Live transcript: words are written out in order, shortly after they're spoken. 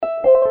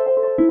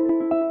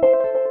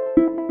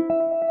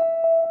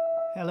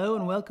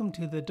welcome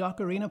to the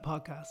Doc Arena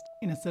podcast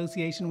in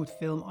association with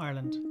Film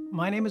Ireland.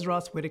 My name is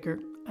Ross Whitaker,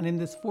 and in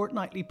this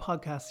fortnightly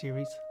podcast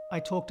series, I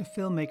talk to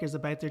filmmakers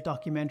about their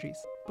documentaries,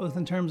 both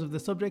in terms of the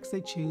subjects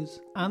they choose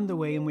and the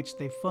way in which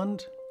they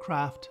fund,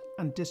 craft,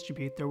 and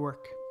distribute their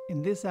work.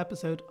 In this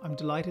episode, I'm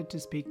delighted to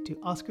speak to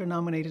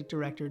Oscar-nominated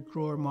director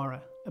Dror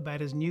Morra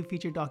about his new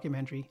feature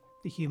documentary,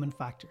 The Human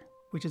Factor,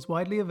 which is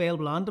widely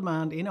available on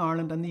demand in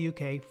Ireland and the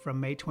UK from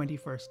May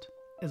 21st,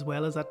 as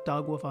well as at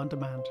Dogwoof On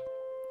Demand.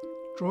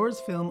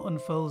 Dror's film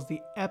unfolds the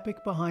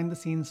epic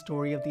behind-the-scenes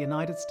story of the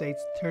United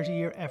States'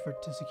 30-year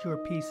effort to secure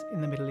peace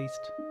in the Middle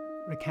East,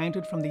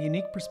 recounted from the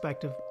unique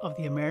perspective of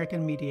the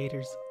American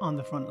mediators on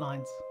the front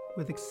lines.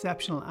 With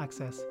exceptional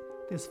access,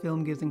 this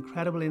film gives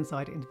incredible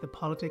insight into the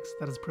politics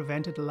that has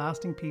prevented a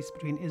lasting peace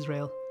between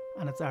Israel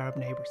and its Arab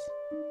neighbours.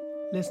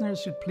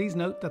 Listeners should please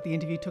note that the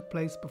interview took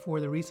place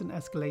before the recent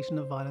escalation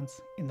of violence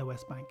in the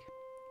West Bank.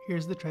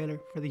 Here's the trailer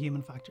for The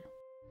Human Factor.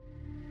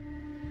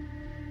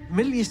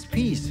 Middle East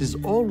peace is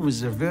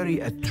always a very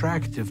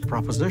attractive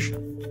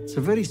proposition. It's a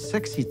very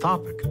sexy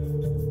topic.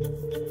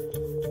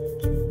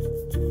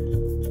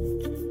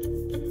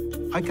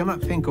 I cannot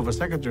think of a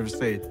Secretary of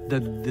State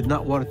that did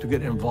not want to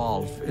get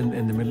involved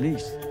in the Middle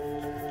East.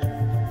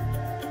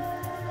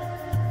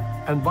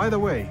 And by the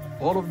way,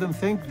 all of them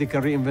think they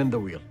can reinvent the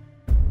wheel.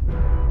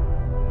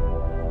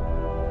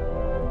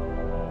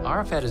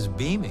 Arafat is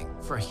beaming.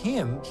 For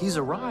him, he's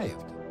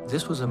arrived.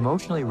 This was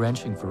emotionally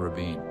wrenching for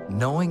Rabin,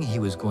 knowing he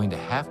was going to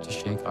have to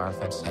shake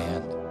Arafat's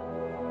hand.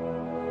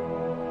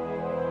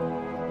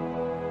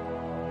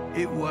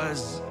 It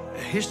was a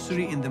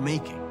history in the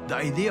making. The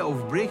idea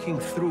of breaking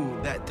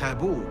through that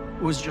taboo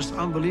was just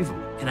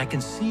unbelievable. And I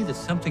can see that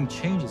something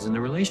changes in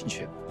the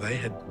relationship. They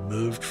had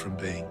moved from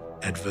being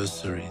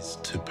adversaries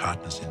to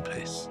partners in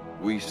peace.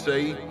 We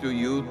say to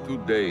you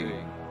today,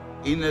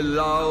 in a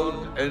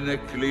loud and a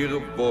clear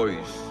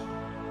voice,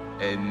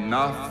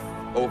 enough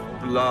of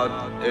blood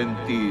and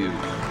tears.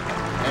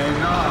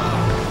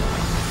 Enough!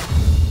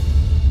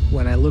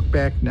 When I look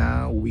back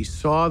now, we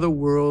saw the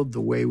world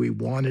the way we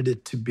wanted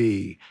it to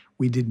be.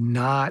 We did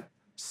not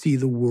see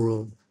the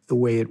world the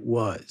way it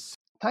was.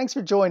 Thanks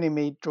for joining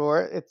me,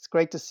 Dror. It's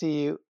great to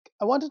see you.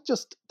 I wanted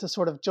just to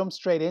sort of jump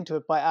straight into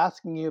it by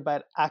asking you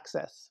about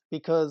access,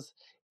 because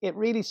it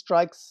really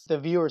strikes the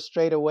viewer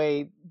straight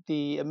away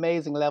the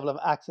amazing level of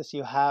access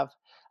you have,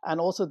 and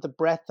also the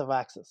breadth of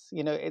access.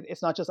 You know,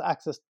 it's not just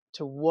access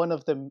to one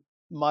of the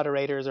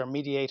moderators or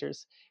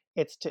mediators,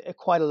 it's to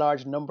quite a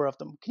large number of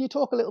them. Can you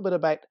talk a little bit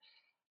about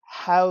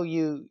how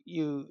you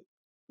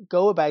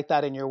go about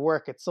that in your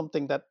work? It's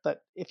something that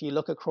if you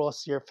look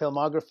across your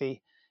filmography,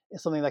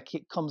 is something that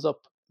comes up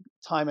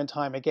time and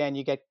time again.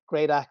 You get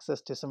great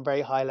access to some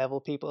very high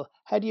level people.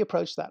 How do you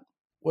approach that?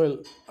 Well,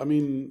 I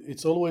mean,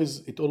 it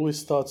always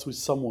starts with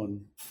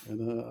someone,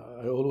 and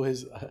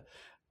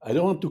I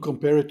don't want to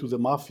compare it to the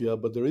mafia,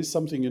 but there is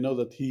something,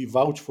 that he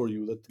vouched for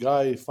you, that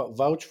guy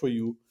vouched for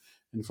you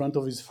in front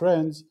of his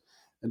friends,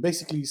 and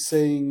basically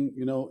saying,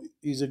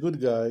 he's a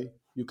good guy,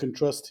 you can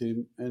trust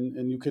him,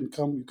 and you can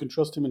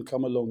trust him and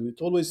come along. And it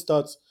always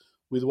starts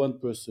with one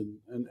person,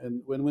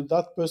 and when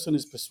that person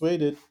is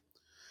persuaded,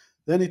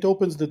 then it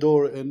opens the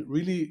door. And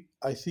really,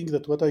 I think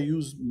that what I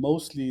use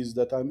mostly is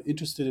that I'm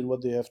interested in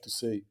what they have to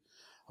say.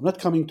 I'm not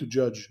coming to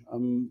judge.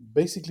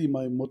 Basically,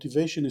 my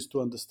motivation is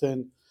to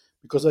understand,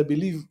 because I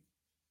believe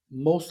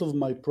most of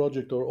my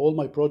project, or all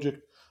my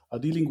project, are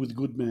dealing with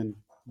good men,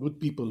 good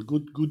people,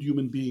 good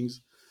human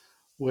beings,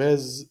 who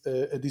has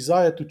a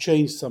desire to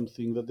change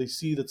something, that they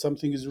see that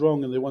something is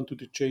wrong and they want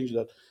to change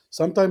that.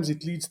 Sometimes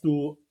it leads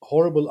to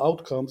horrible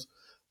outcomes,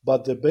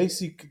 but the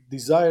basic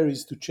desire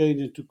is to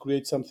change and to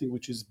create something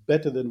which is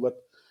better than what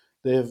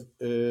they have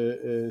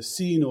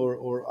seen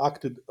or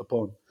acted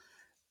upon.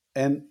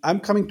 And I'm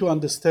coming to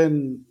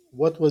understand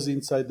what was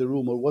inside the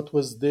room, or what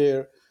was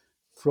there,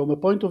 from a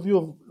point of view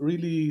of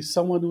really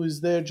someone who is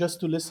there just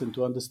to listen,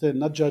 to understand,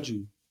 not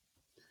judging.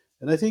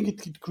 And I think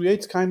it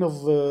creates kind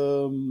of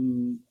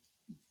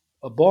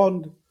a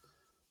bond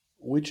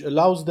which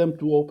allows them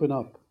to open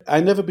up. I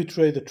never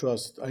betray the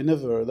trust. I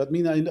never. That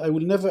means I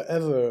will never,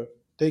 ever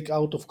take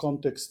out of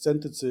context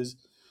sentences.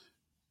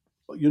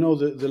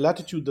 The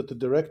latitude that the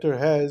director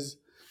has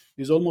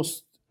is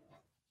almost,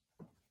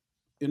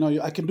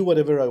 I can do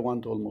whatever I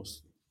want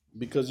almost,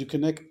 because you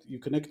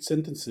connect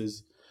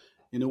sentences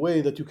in a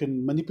way that you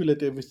can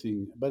manipulate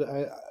everything. But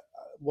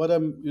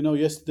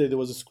yesterday there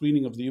was a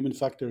screening of The Human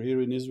Factor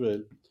here in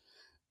Israel,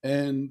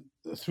 and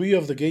three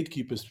of the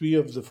gatekeepers, three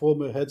of the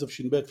former heads of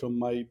Shin Bet from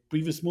my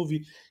previous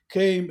movie,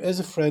 came as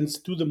a friends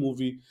to the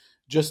movie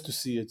just to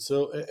see it.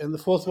 So, and the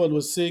fourth one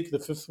was sick, the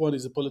fifth one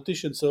is a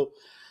politician. So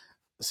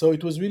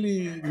it was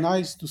really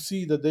nice to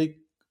see that they,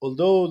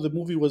 although the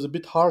movie was a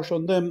bit harsh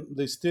on them,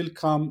 they still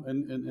come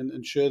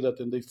and share that,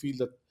 and they feel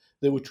that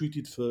they were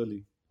treated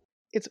fairly.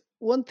 It's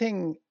one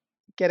thing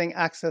getting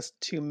access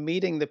to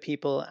meeting the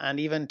people and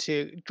even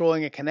to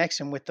drawing a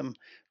connection with them,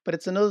 but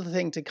it's another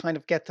thing to kind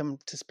of get them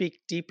to speak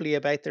deeply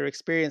about their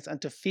experience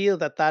and to feel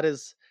that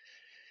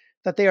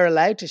they are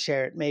allowed to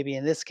share it. Maybe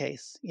in this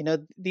case,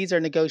 these are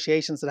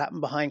negotiations that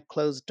happen behind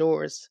closed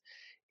doors.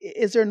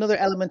 is there another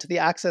element to the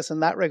access in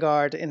that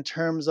regard in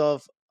terms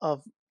of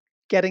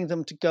getting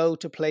them to go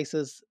to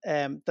places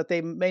that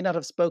they may not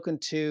have spoken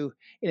to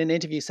in an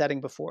interview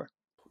setting before?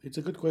 It's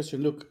a good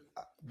question. Look,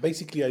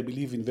 basically, I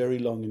believe in very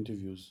long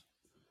interviews.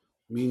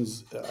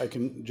 Means I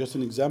can just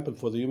an example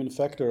for the human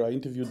factor. I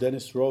interviewed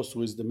Dennis Ross,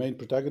 who is the main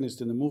protagonist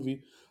in the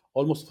movie,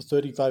 almost for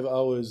 35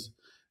 hours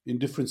in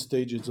different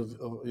stages of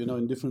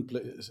in different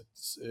places,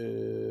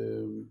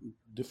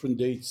 different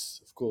dates,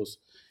 of course.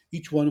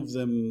 Each one of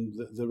them,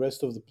 the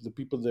rest of the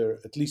people there,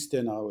 at least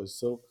 10 hours.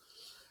 So,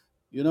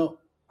 you know,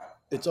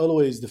 it's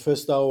always the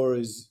first hour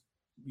is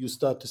you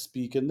start to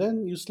speak, and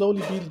then you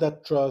slowly build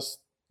that trust.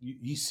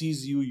 He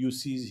sees you, you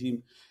see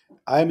him.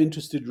 I'm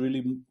interested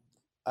really.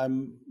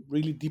 I'm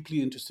really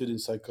deeply interested in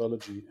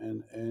psychology,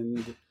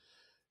 and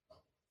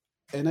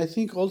I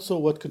think also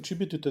what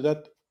contributed to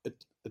that,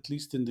 at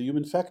least in the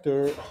human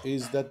factor,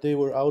 is that they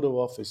were out of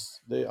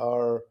office. They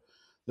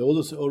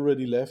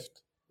already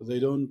left. They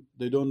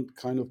don't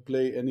kind of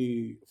play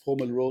any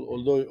formal role.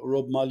 Although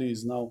Rob Malley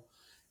is now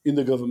in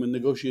the government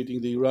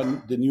negotiating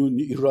the new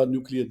Iran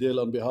nuclear deal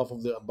on behalf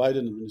of the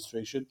Biden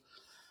administration,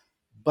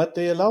 but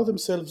they allow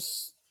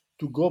themselves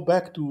to go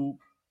back to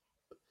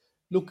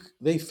look.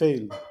 They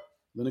failed.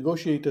 The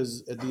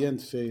negotiators at the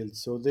end failed,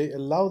 so they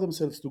allow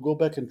themselves to go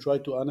back and try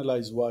to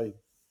analyze why.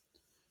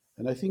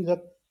 And I think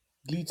that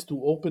leads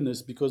to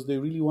openness because they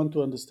really want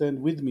to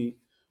understand with me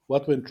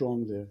what went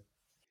wrong there.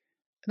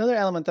 Another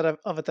element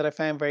of it that I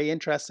found very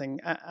interesting,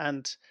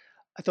 and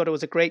I thought it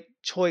was a great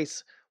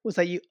choice, was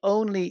that you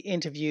only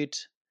interviewed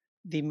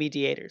the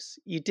mediators.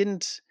 You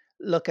didn't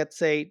look at,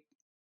 say,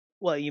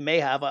 well, you may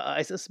have,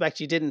 I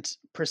suspect you didn't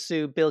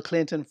pursue Bill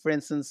Clinton, for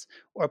instance,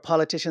 or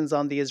politicians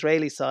on the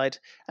Israeli side,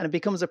 and it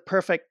becomes a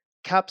perfect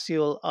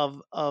capsule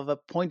of a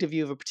point of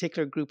view of a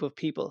particular group of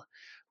people.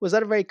 Was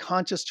that a very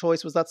conscious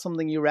choice? Was that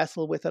something you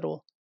wrestle with at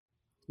all?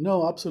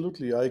 No,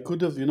 absolutely. I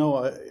could have,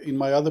 in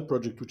my other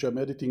project, which I'm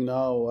editing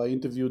now, I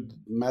interviewed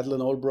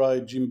Madeleine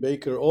Albright, Jim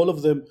Baker. All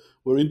of them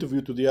were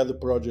interviewed to the other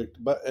project,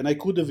 and I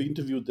could have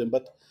interviewed them.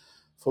 But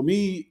for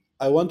me,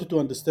 I wanted to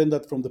understand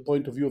that from the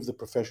point of view of the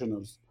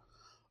professionals,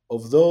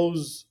 of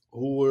those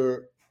who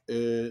were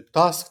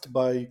tasked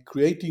by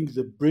creating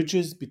the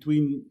bridges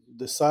between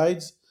the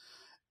sides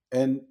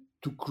and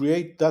to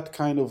create that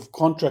kind of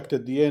contract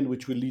at the end,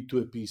 which will lead to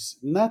a peace.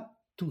 Not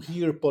to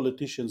hear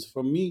politicians.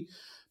 For me,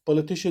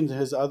 politicians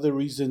has other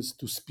reasons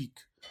to speak,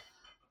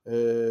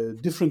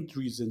 different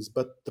reasons,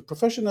 but the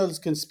professionals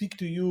can speak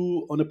to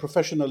you on a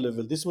professional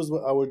level. This was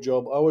our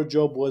job. Our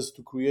job was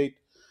to create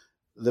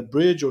the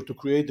bridge or to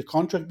create the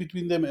contract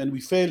between them, and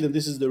we failed, and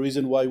this is the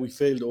reason why we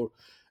failed, or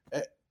uh,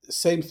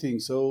 same thing.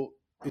 So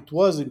it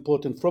was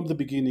important from the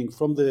beginning,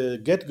 from the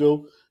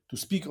get-go, to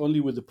speak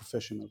only with the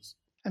professionals.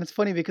 And it's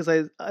funny because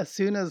as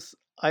soon as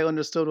I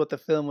understood what the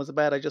film was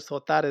about, I just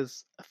thought that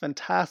is a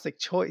fantastic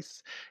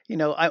choice.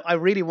 I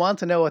really want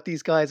to know what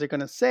these guys are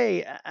going to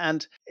say.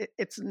 And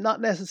it's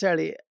not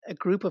necessarily a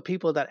group of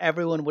people that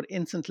everyone would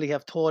instantly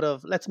have thought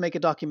of, let's make a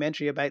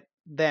documentary about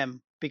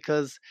them,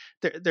 because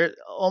they're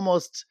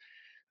almost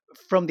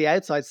from the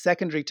outside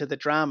secondary to the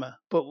drama.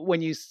 But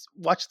when you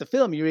watch the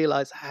film, you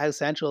realize how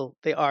central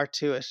they are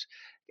to it.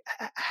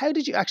 How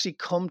did you actually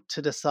come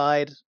to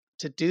decide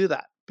to do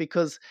that?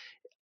 Because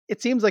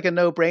it seems like a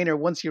no-brainer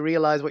once you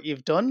realize what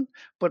you've done,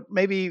 but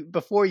maybe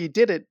before you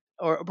did it,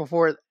 or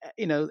before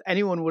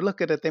anyone would look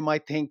at it, they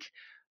might think,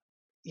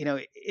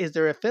 is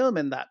there a film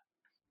in that?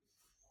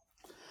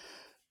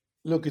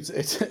 Look, it's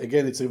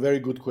again, it's a very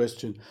good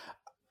question.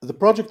 The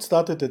project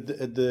started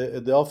at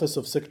the office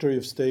of Secretary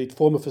of State,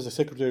 former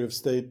Secretary of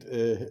State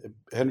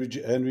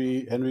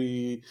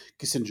Henry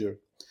Kissinger,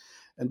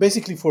 and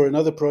basically for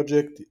another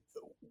project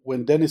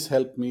when Dennis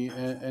helped me,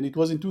 and it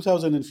was in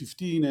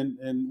 2015,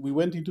 and we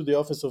went into the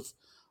office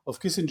of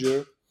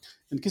Kissinger,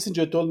 and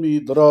Kissinger told me,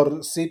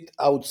 Dror, sit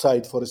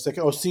outside for a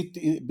second, or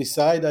sit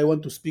beside, I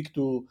want to speak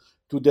to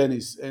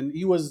Dennis. And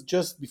he was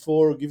just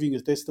before giving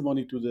a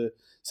testimony to the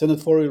Senate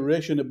Foreign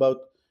Relations about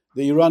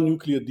the Iran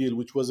nuclear deal,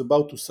 which was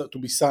about to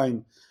be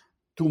signed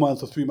 2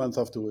 months or 3 months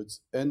afterwards.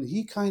 And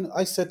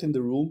I sat in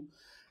the room,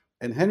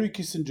 and Henry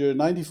Kissinger,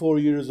 94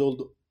 years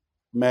old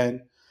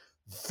man,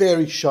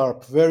 very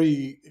sharp,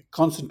 very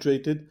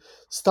concentrated,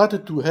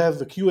 started to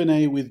have a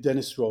Q&A with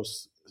Dennis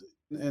Ross.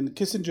 And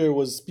Kissinger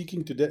was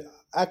speaking to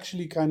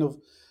actually kind of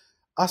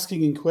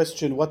asking in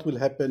question what will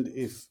happen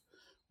if,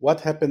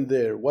 what happened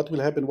there, what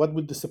will happen, what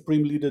will the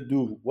supreme leader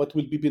do, what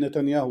will Bibi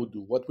Netanyahu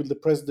do, what will the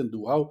president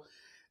do, how.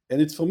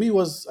 And it for me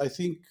was, I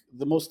think,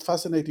 the most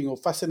fascinating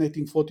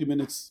 40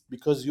 minutes,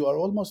 because you are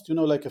almost,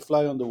 like a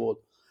fly on the wall.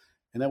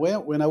 And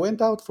when I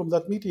went out from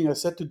that meeting, I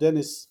said to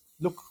Dennis,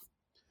 look,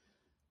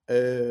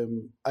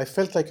 I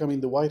felt like I'm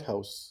in the White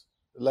House,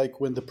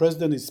 like when the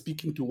president is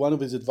speaking to one of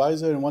his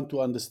advisors and want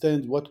to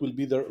understand what will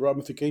be the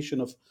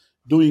ramification of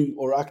doing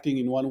or acting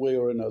in one way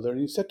or another. And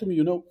he said to me,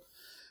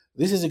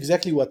 this is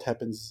exactly what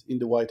happens in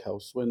the White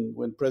House.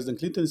 When President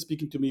Clinton is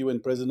speaking to me, when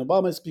President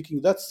Obama is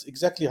speaking, that's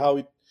exactly how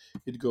it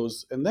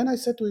goes. And then I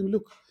said to him,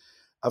 look,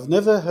 I've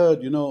never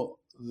heard,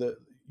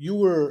 you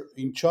were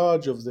in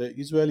charge of the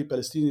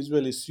Israeli-Palestinian,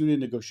 Israeli-Syrian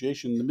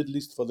negotiation in the Middle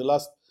East for the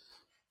last,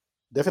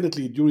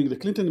 definitely during the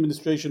Clinton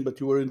administration, but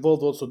you were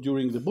involved also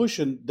during the Bush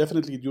and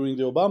definitely during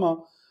the Obama.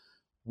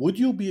 Would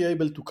you be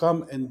able to come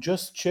and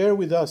just share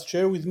with us,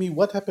 share with me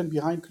what happened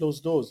behind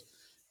closed doors?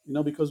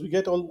 Because we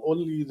get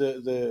only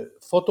the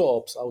photo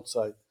ops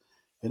outside.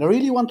 And I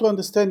really want to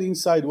understand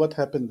inside what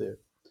happened there.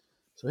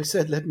 So I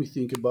said, let me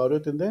think about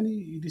it. And then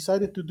he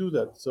decided to do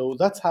that. So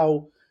that's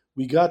how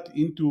we got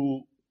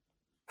into,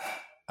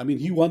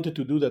 he wanted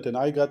to do that. And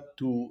I got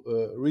to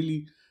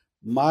really,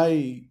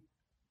 my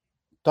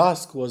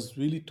task was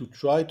really to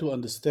try to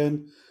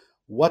understand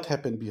what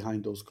happened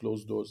behind those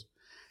closed doors.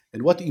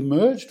 And what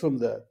emerged from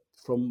that,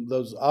 from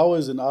those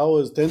hours and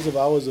hours, tens of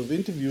hours of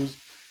interviews,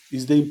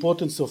 is the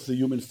importance of the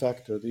human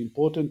factor, the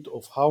importance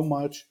of how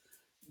much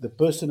the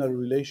personal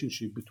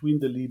relationship between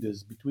the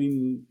leaders,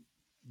 between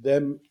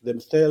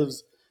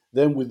themselves,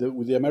 them with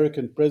the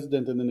American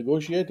president and the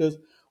negotiators,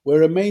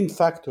 were a main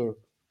factor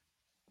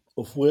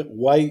of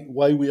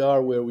why we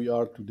are where we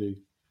are today.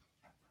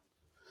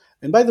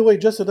 And by the way,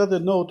 just another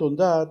note on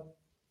that,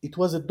 it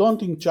was a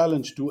daunting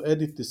challenge to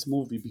edit this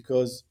movie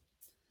because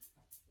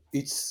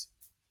it's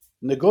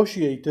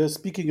negotiators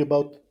speaking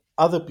about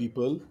other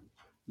people,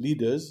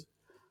 leaders.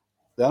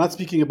 They're not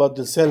speaking about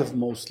themselves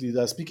mostly.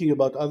 They're speaking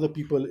about other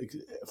people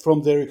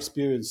from their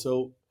experience.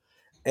 So,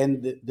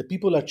 and the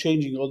people are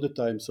changing all the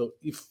time. So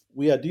if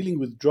we are dealing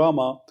with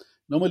drama,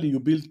 normally you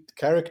build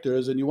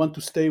characters and you want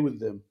to stay with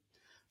them.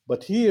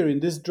 But here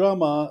in this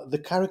drama, the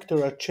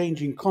characters are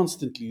changing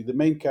constantly, the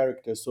main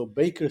character. So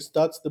Baker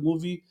starts the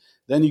movie,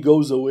 then he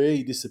goes away,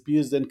 he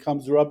disappears, then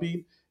comes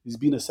Rabin, he's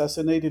been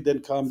assassinated,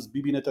 then comes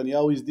Bibi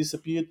Netanyahu, he's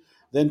disappeared,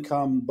 then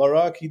comes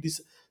Barak,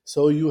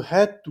 so you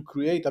had to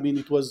create,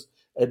 it was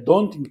a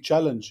daunting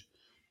challenge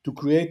to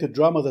create a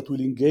drama that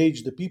will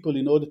engage the people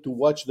in order to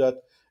watch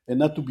that and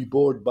not to be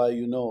bored by,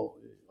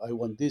 I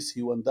want this,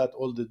 he want that,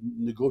 all the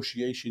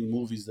negotiation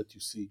movies that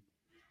you see,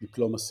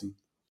 diplomacy.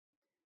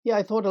 Yeah,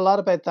 I thought a lot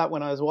about that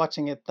when I was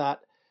watching it.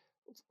 That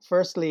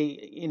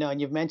firstly, and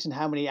you've mentioned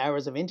how many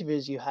hours of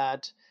interviews you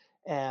had.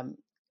 Um,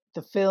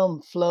 the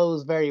film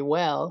flows very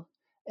well,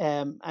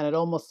 and it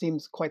almost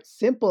seems quite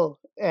simple.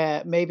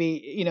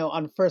 Maybe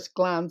on first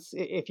glance,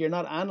 if you're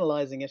not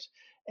analyzing it,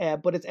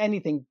 but it's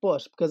anything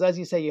but, because as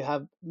you say, you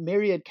have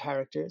myriad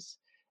characters.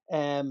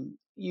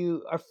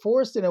 You are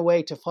forced in a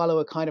way to follow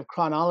a kind of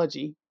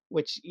chronology,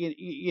 which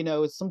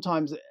is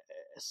sometimes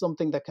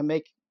something that can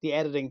make the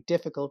editing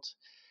difficult.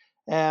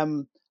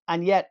 And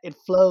yet it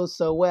flows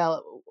so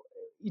well.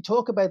 You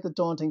talk about the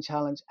daunting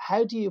challenge.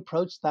 How do you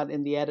approach that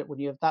in the edit when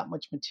you have that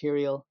much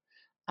material,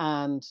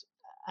 and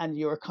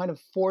you're kind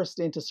of forced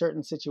into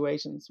certain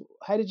situations?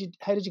 How did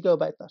you go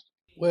about that?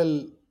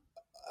 Well,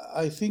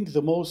 I think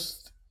the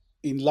most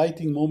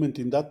enlightening moment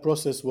in that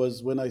process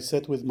was when I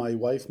sat with my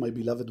wife, my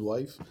beloved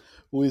wife,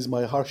 who is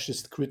my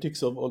harshest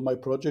critic of all my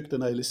project,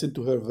 and I listened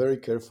to her very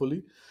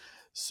carefully.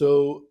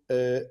 So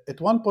at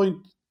one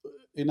point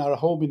in our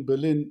home in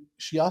Berlin,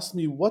 she asked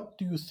me, "What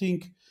do you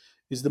think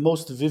is the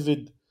most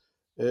vivid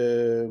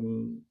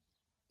um,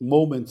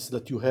 moments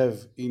that you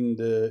have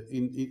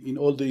in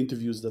all the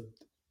interviews that?"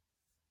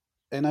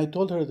 And I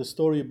told her the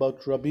story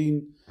about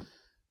Rabin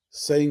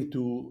saying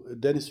to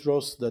Dennis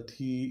Ross that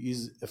he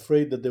is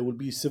afraid that there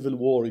will be civil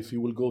war if he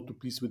will go to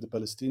peace with the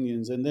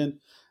Palestinians, and then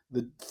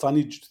the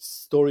funny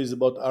stories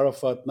about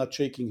Arafat not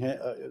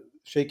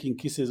shaking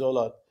kisses,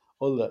 all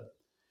that.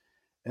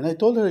 And I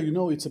told her,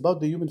 it's about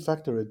the human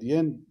factor. At the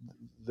end,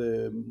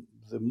 the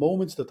the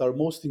moments that are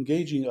most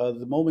engaging are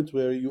the moments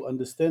where you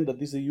understand that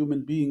these are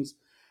human beings,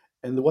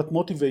 and what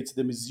motivates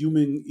them is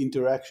human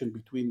interaction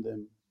between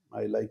them.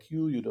 I like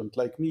you, you don't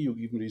like me, you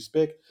give me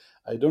respect,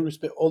 I don't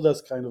respect, all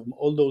those kind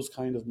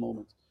of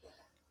moments.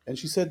 And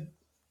she said,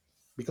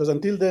 because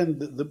until then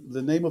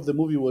the name of the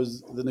movie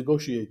was The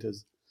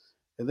Negotiators.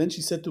 And then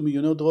she said to me,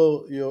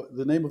 Dro,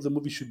 the name of the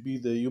movie should be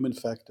The Human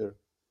Factor.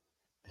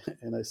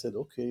 And I said,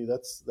 okay,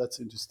 that's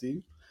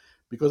interesting,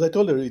 because I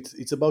told her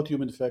it's about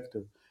human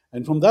factor.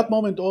 And from that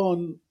moment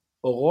on,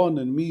 Oron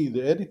and me,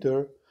 the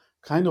editor,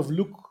 kind of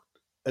look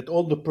at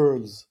all the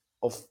pearls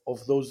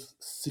of those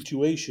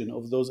situation,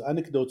 of those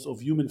anecdotes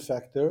of human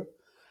factor,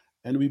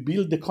 and we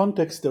build the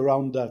context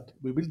around that.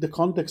 We build the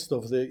context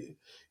of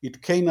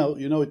it came out,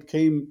 it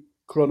came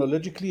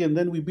chronologically, and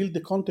then we build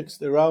the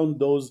context around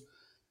those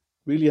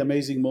really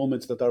amazing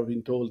moments that are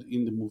being told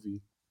in the movie.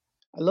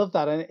 I love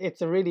that. And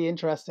it's a really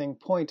interesting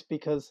point,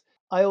 because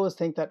I always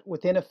think that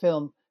within a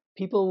film,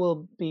 people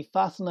will be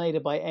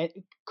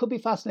could be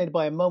fascinated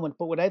by a moment,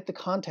 but without the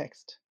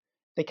context,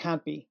 they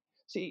can't be.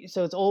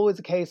 So it's always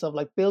a case of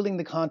like building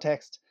the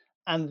context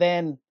and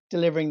then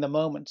delivering the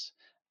moment.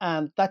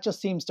 And that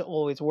just seems to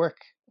always work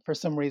for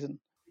some reason.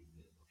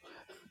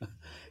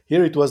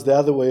 Here it was the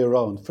other way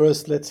around.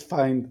 First, let's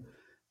find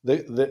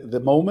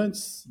the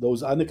moments,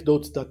 those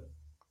anecdotes that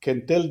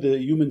can tell the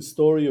human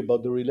story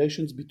about the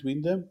relations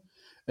between them.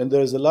 And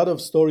there's a lot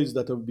of stories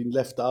that have been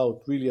left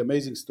out, really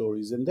amazing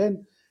stories. And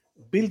then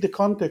build the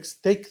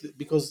context,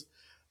 because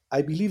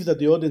I believe that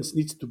the audience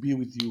needs to be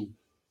with you.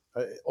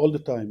 all the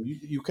time.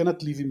 You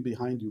cannot leave him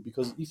behind you,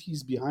 because if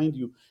he's behind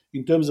you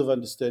in terms of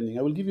understanding,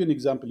 I will give you an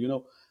example.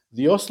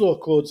 The Oslo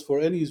Accords for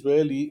any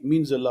Israeli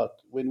means a lot.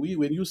 When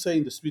you say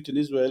in the street in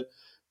Israel,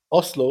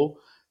 Oslo,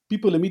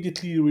 people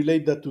immediately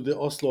relate that to the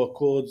Oslo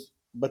Accords.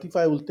 But if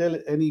I will tell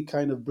any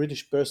kind of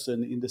British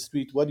person in the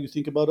street, what do you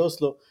think about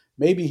Oslo?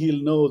 Maybe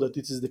he'll know that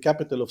it is the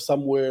capital of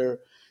somewhere,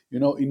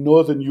 in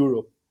Northern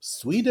Europe.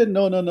 Sweden?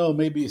 No, no, no,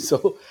 maybe.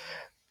 So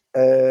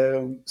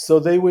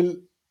they will.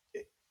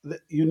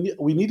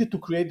 We needed to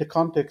create the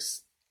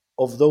context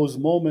of those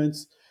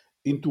moments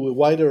into a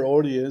wider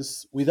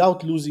audience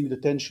without losing the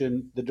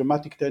tension, the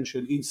dramatic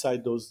tension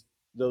inside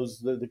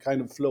the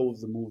kind of flow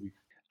of the movie.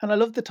 And I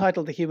love the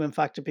title, The Human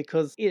Factor,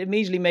 because it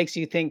immediately makes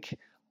you think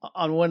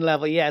on one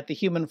level, yeah, the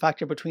human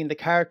factor between the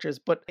characters,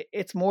 but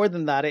it's more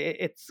than that.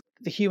 It's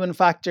the human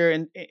factor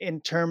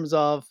in terms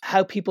of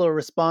how people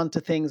respond to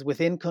things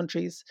within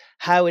countries,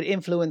 how it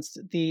influenced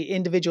the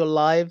individual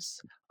lives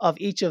of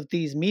each of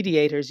these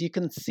mediators. You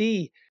can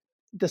see,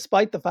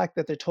 despite the fact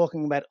that they're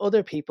talking about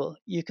other people,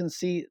 you can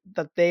see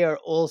that they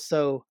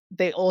also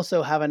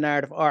have a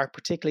narrative arc,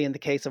 particularly in the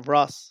case of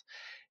Ross.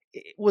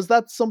 Was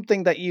that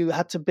something that you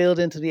had to build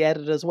into the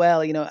edit as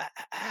well?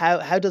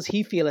 How does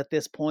he feel at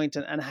this point,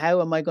 and how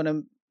am I going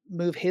to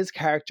move his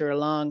character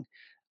along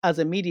as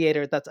a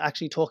mediator that's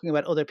actually talking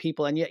about other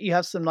people? And yet you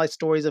have some nice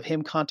stories of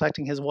him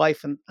contacting his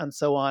wife and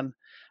so on,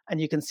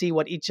 and you can see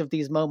what each of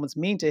these moments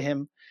mean to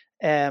him.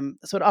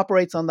 So it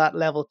operates on that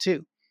level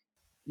too.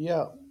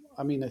 Yeah,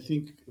 I mean, I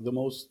think the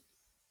most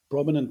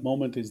prominent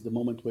moment is the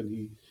moment when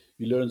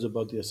he learns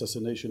about the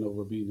assassination of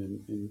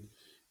Rabin, and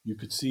you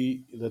could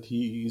see that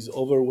he is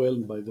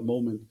overwhelmed by the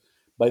moment,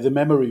 by the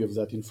memory of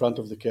that in front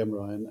of the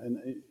camera,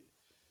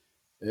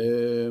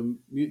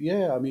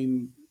 yeah, I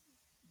mean,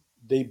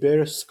 they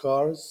bear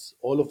scars,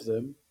 all of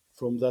them,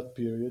 from that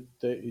period.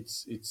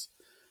 It's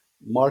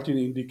Martin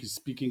Indyk is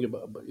speaking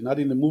about, not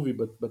in the movie,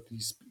 but he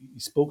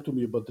spoke to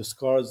me about the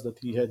scars that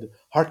he had,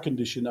 heart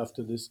condition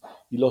after this.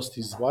 He lost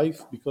his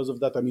wife because of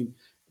that. I mean,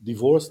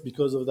 divorced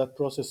because of that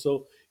process.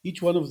 So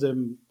each one of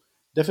them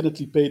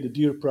definitely paid a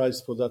dear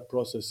price for that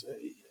process.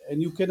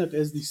 And you cannot,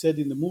 as they said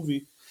in the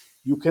movie,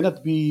 you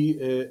cannot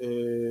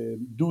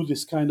do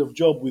this kind of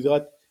job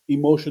without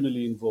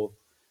emotionally involved.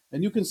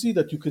 And you can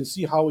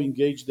see how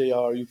engaged they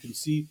are. You can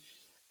see,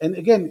 and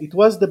again, it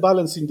was the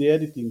balance in the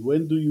editing.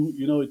 When do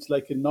it's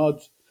like a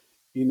nod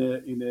in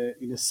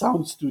a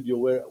sound studio,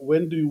 where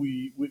when do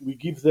we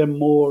give them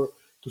more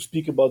to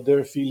speak about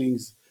their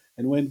feelings,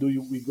 and when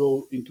we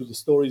go into the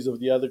stories of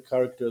the other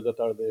characters that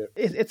are there.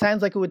 It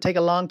sounds like it would take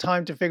a long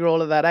time to figure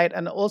all of that out.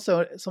 And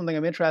also something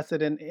I'm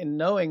interested in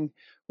knowing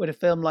with a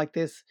film like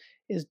this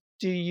is,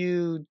 do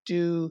you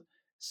do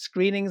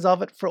screenings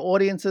of it for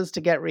audiences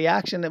to get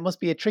reaction? It must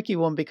be a tricky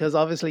one, because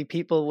obviously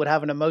people would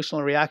have an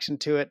emotional reaction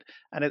to it,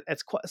 and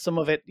it's quite, some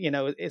of it,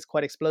 is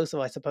quite explosive,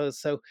 I suppose.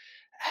 So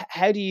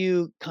how do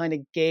you kind of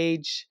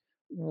gauge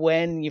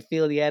when you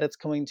feel the edit's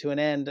coming to an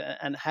end,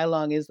 and how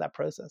long is that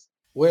process?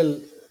 Well,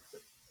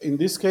 in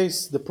this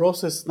case, the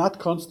process, not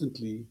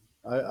constantly.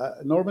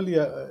 Normally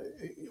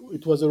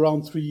it was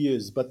around 3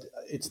 years, but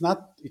it's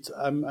not.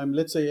 I'm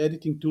let's say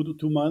editing 2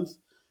 months,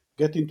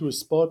 get into a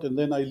spot, and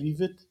then I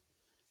leave it,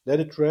 let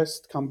it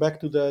rest, come back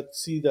to that,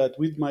 see that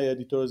with my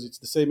editors. It's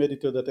the same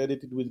editor that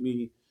edited with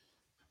me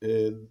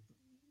uh,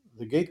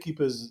 the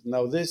Gatekeepers,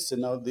 now this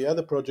and now the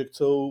other project.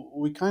 So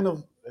we kind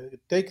of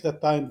take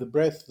that time, the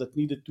breath that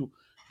needed to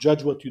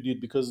judge what you did,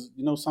 because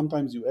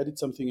sometimes you edit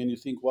something and you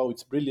think, wow,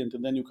 it's brilliant,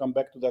 and then you come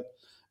back to that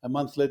a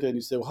month later and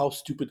you say, well, how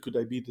stupid could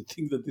I be to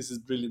think that this is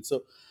brilliant?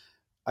 So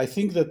I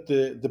think that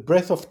the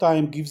breath of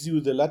time gives you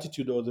the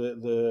latitude, or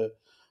the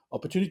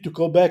opportunity to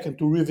go back and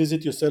to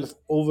revisit yourself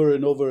over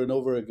and over and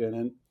over again.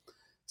 And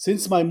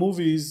since my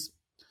movies,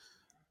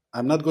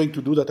 I'm not going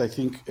to do that, I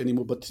think,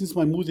 anymore, but since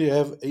my movies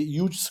have a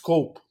huge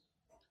scope,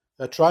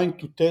 they're trying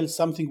to tell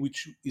something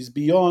which is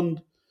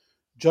beyond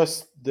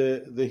just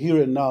the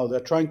here and now. They're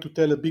trying to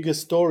tell a bigger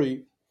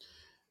story.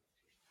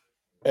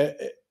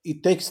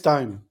 It takes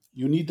time.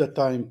 You need that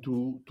time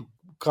to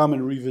come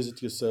and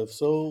revisit yourself.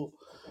 So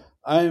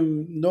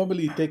I'm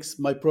normally, it takes,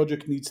 my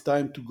project needs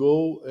time to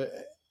go.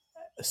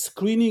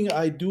 Screening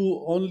I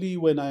do only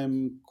when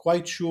I'm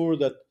quite sure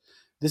that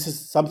this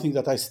is something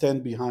that I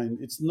stand behind.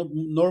 It's not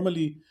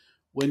normally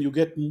when you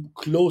get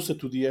closer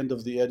to the end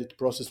of the edit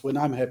process, when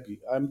I'm happy.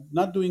 I'm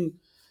not doing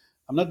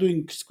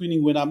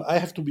screening when I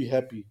have to be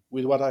happy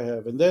with what I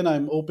have, and then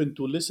I'm open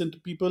to listen to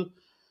people,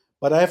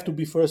 but I have to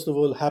be first of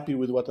all happy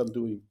with what I'm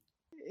doing.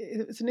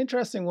 It's an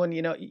interesting one.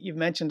 You've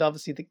mentioned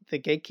obviously the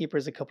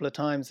Gatekeepers a couple of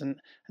times, and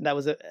that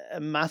was a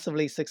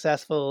massively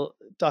successful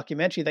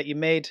documentary that you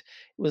made. It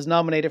was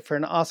nominated for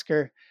an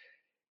Oscar.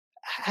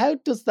 How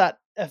does that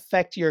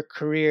affect your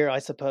career, I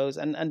suppose,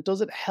 and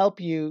does it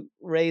help you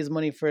raise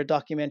money for a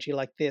documentary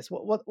like this?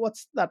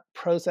 What's that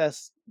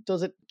process?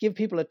 Does it give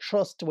people a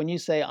trust when you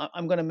say,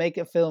 I'm going to make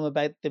a film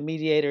about the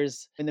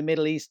mediators in the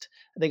Middle East?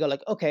 They go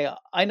like, okay,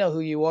 I know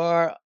who you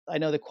are, I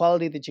know the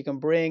quality that you can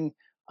bring,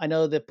 I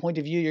know the point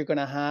of view you're going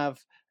to have,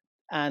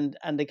 and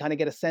they kind of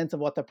get a sense of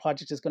what the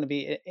project is going to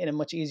be in a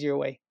much easier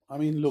way. I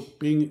mean, look,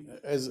 being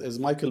as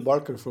Michael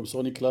Barker from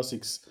Sony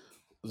Classics,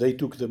 they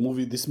took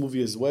this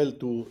movie as well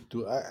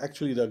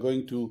actually they're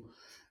going to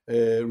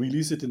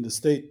release it in the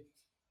state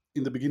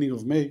in the beginning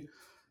of May.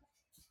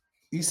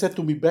 He said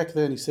to me back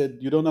then, he said,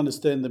 "You don't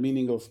understand the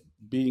meaning of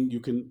being. You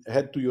can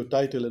head to your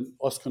title an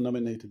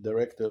Oscar-nominated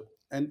director,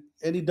 and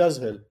it does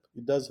help.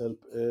 It does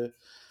help.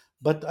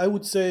 But I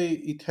would say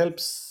it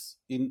helps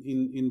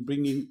in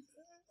bringing.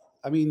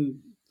 I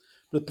mean,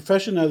 the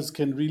professionals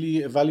can really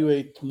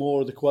evaluate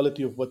more the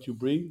quality of what you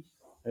bring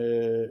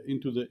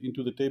into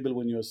the table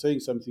when you are saying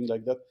something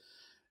like that.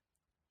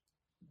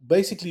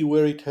 Basically,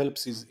 where it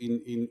helps is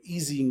in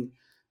easing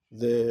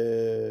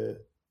the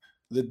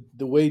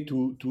the way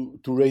to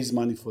raise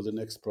money for the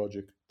next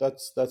project.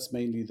 That's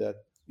mainly that.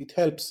 It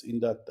helps in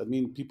that. I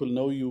mean, people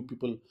know you,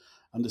 people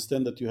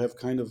understand that you have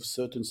kind of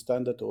certain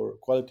standard or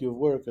quality of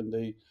work, and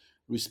they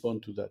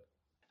respond to that.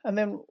 And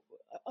then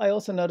I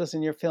also noticed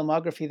in your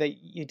filmography that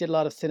you did a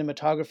lot of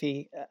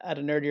cinematography at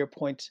an earlier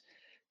point.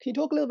 Can you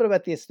talk a little bit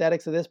about the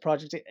aesthetics of this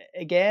project?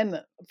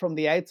 Again, from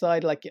the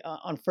outside, like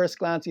on first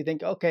glance, you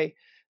think, okay,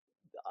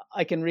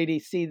 I can really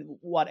see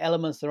what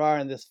elements there are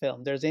in this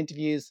film. There's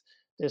interviews,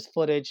 there's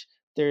footage,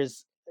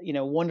 there's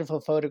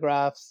wonderful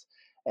photographs,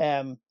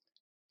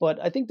 but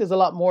I think there's a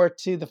lot more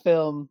to the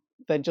film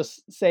than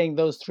just saying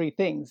those three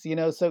things.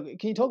 So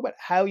can you talk about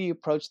how you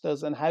approach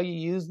those and how you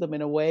use them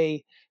in a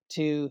way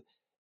to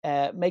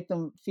make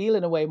them feel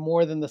in a way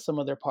more than the sum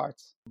of their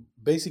parts?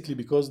 Basically,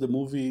 because the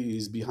movie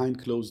is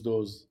behind closed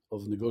doors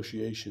of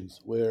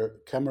negotiations, where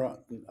camera,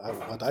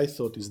 what I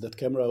thought is that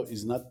camera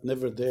is not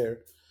never there.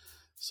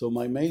 So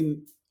my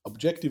main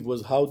objective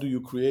was, how do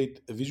you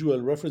create visual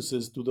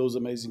references to those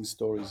amazing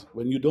stories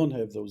when you don't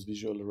have those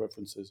visual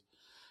references?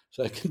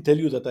 So I can tell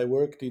you that I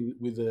worked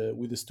with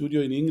a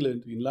studio in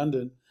England, in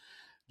London,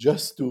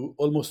 just to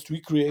almost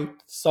recreate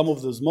some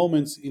of those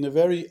moments in a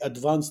very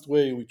advanced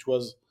way, which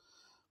was,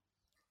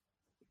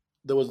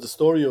 there was the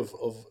story of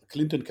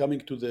Clinton coming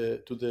to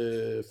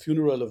the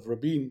funeral of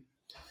Rabin,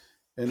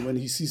 and when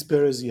he sees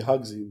Perez, he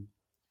hugs him.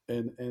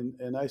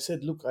 And I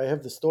said, look, I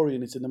have the story,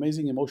 and it's an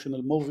amazing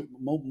emotional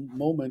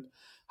moment.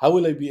 How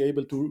will I be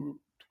able to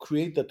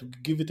create that, to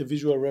give it a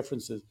visual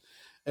references?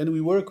 And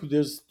we work with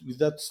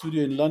that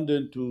studio in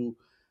London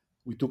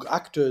we took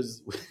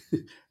actors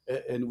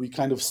and we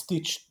kind of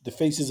stitched the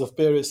faces of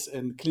Paris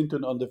and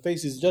Clinton on the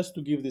faces just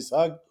to give this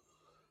hug.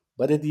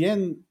 But at the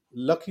end,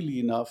 luckily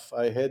enough,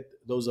 I had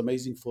those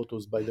amazing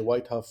photos by the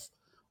White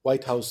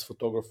House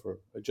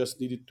photographer. I just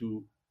needed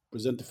to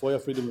present the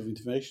FOIA Freedom of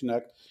Information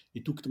Act.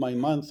 It took my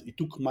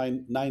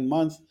 9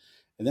 months,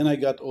 and then I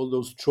got all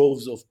those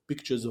troves of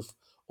pictures of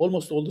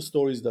almost all the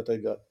stories that I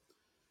got.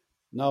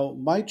 Now,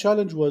 my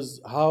challenge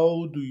was,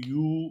 how do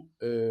you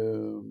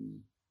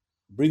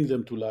bring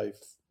them to life,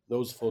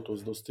 those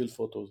photos, those still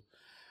photos?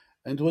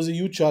 And it was a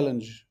huge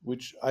challenge,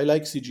 which I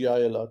like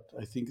CGI a lot.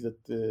 I think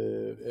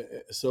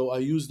that so I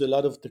used a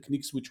lot of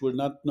techniques which were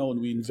not known.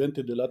 We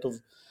invented a lot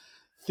of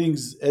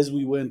things as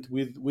we went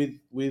with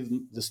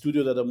the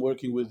studio that I'm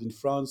working with in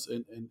France,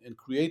 and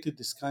created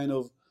this kind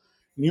of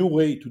new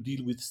way to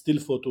deal with still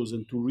photos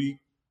and to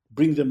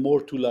bring them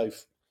more to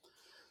life.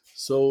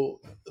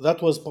 So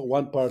that was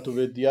one part of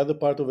it. The other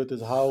part of it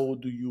is, how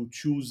do you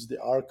choose the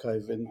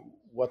archive, and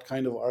what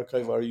kind of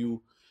archive are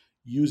you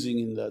using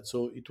in that?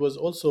 So it was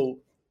also,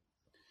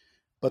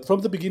 but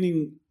from the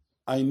beginning,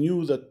 I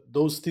knew that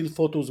those still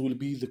photos will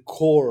be the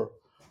core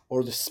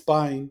or the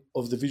spine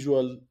of the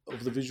visual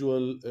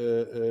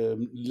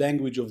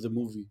language of the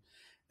movie.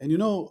 And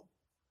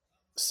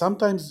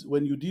sometimes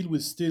when you deal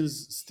with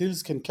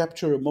stills can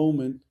capture a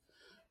moment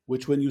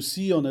which, when you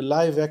see on a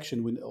live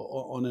action,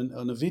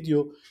 on a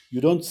video,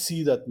 you don't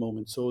see that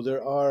moment. So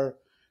there are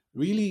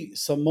really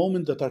some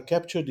moments that are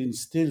captured in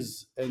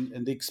stills,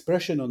 and the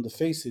expression on the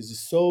faces is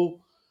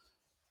so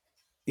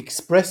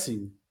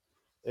expressing,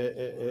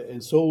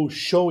 and so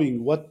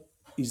showing what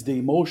is the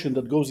emotion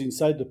that goes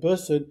inside the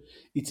person.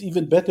 It's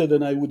even better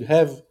than I would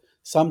have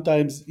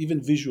sometimes even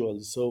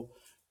visuals. So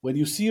when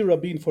you see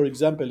Rabin, for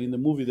example, in the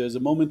movie, there's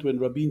a moment when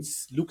Rabin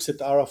looks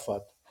at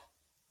Arafat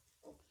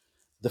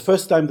the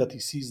first time that he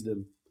sees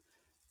them,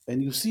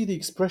 and you see the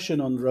expression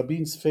on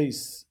Rabin's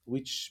face,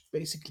 which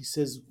basically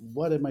says,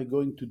 what am I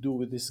going to do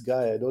with this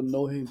guy? I don't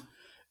know him.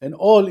 And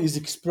all is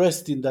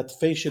expressed in that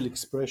facial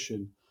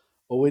expression.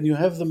 Or when you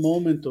have the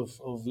moment of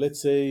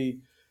let's say,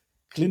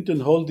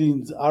 Clinton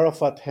holding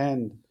Arafat's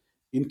hand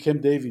in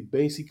Camp David,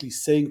 basically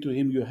saying to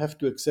him, you have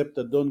to accept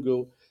that, don't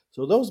go.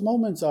 So those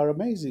moments are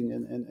amazing.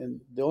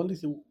 And the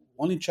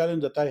only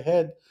challenge that I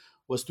had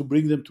was to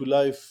bring them to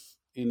life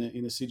in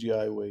a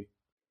CGI way.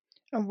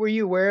 And were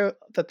you aware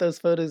that those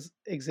photos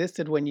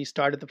existed when you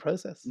started the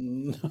process?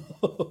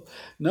 No,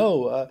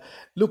 no.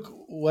 Look,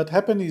 what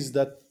happened is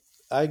that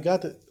I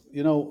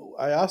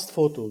asked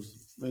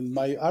photos, and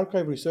my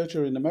archive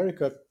researcher in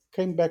America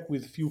came back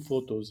with few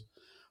photos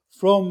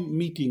from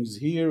meetings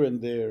here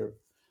and there.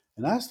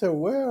 And I asked her,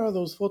 where are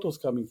those photos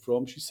coming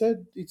from? She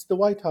said, it's the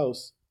White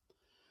House.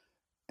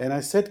 And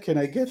I said, can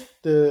I get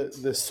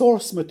the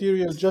source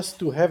material just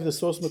to have the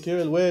source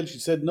material? Well, she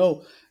said,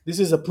 no, this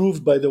is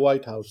approved by the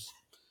White House.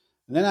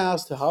 And then I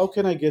asked her, how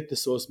can I get the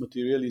source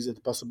material? Is it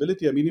a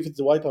possibility? I mean, if it's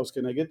the White House,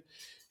 can I get?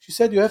 She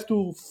said, you have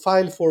to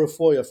file for a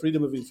FOIA,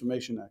 Freedom of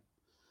Information Act.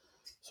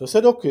 So I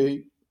said,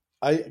 okay.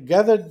 I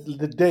gathered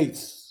the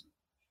dates,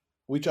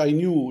 which I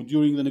knew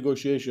during the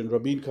negotiation.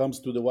 Rabin comes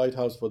to the White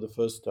House for the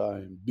first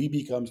time.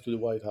 Bibi comes to the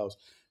White House.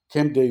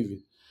 Camp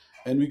David.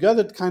 And we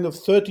gathered kind of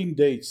 13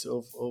 dates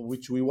of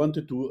which we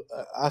wanted to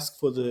ask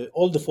for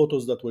all the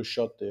photos that were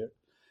shot there.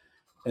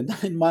 And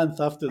 9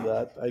 months after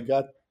that, I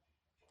got,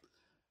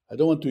 I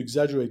don't want to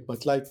exaggerate,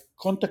 but like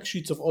contact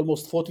sheets of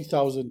almost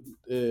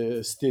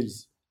 40,000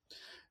 stills.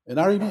 And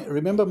I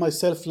remember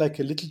myself like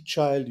a little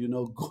child,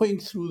 going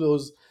through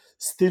those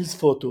stills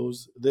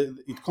photos, the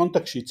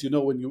contact sheets,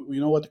 when you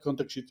know what a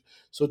contact sheet.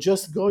 So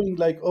just going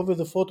like over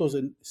the photos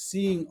and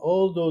seeing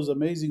all those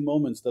amazing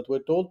moments that were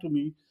told to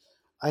me,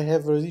 I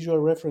have a visual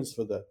reference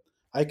for that.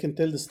 I can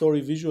tell the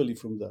story visually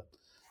from that.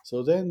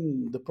 So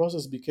then the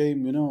process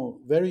became,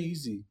 very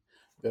easy,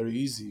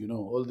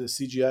 all the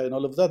CGI and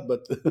all of that.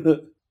 But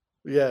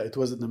yeah, it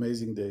was an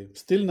amazing day.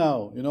 Still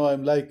now,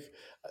 I'm like,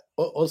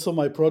 also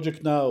my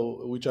project now,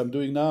 which I'm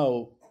doing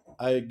now,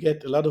 I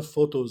get a lot of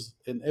photos.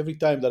 And every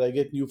time that I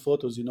get new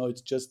photos,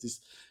 it's just this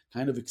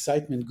kind of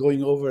excitement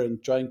going over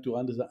and trying to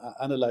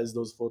analyze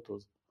those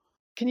photos.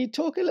 Can you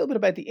talk a little bit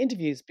about the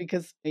interviews?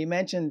 Because you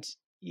mentioned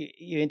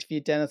you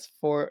interviewed Dennis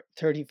for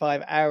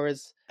 35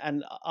 hours.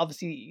 And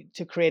obviously,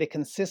 to create a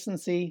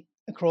consistency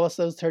across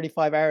those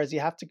 35 hours, you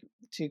have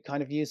to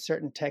kind of use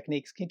certain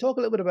techniques. Can you talk a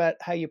little bit about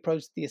how you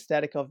approach the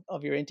aesthetic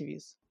of your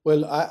interviews?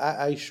 Well,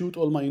 I shoot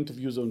all my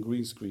interviews on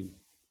green screen.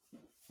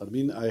 I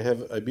mean,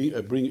 I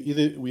bring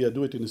either we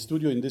do it in the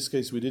studio. In this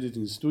case, we did it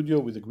in the studio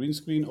with a green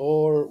screen,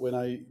 or when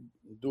I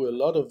do a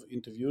lot of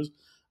interviews,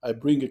 I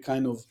bring a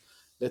kind of,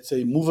 let's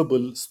say,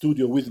 movable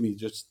studio with me.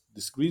 Just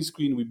this green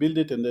screen, we build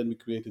it and then we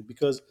create it.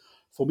 Because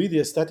for me, the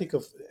aesthetic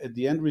of at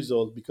the end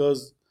result,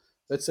 because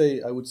let's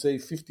say I would say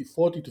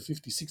 40 to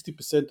 50,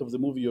 60% of the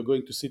movie you're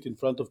going to sit in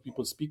front of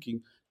people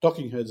speaking,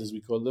 talking heads as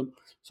we call them.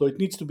 So it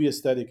needs to be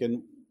aesthetic.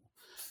 And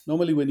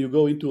normally when you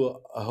go into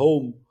a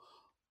home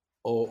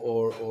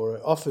or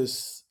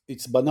office,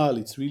 it's banal.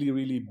 It's really,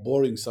 really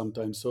boring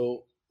sometimes.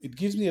 So it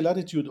gives me a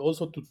latitude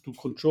also to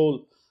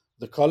control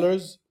the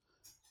colors,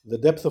 the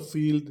depth of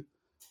field,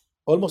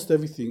 almost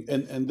everything,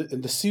 and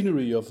the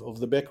scenery of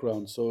the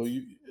background. So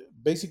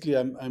basically,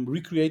 I'm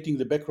recreating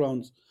the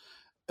backgrounds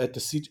at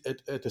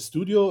a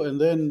studio, and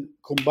then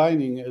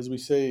combining, as we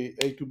say,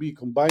 A to B,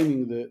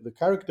 combining the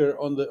character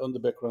on the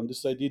background.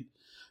 This I did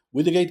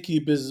with the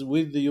gatekeepers,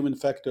 with the human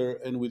factor,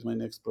 and with my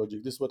next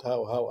project. This is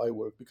how I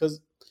work,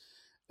 because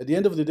at the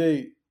end of the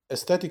day,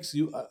 aesthetics,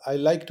 I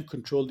like to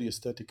control the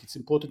aesthetic. It's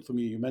important for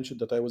me. You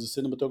mentioned that I was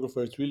a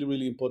cinematographer. It's really,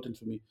 really important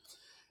for me.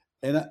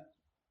 And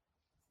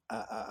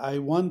I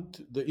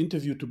want the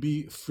interview to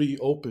be free,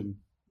 open,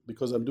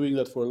 because I'm doing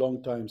that for a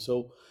long time.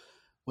 So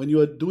when you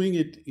are doing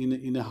it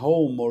in a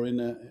home or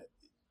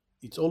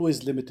it's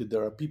always limited.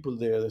 There are people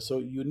there. So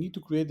you need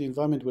to create the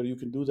environment where you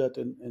can do that,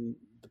 and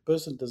the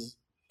person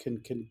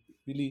can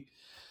really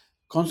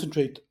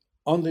concentrate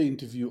on the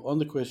interview, on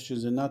the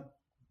questions, and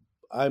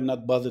I'm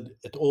not bothered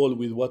at all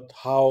with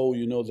how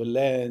the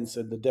lens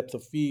and the depth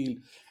of field,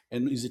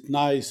 and is it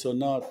nice or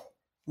not.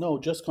 No,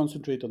 just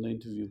concentrate on the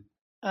interview.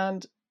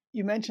 And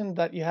you mentioned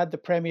that you had the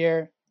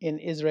premiere in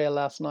Israel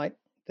last night,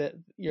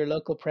 your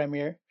local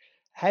premiere.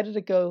 How did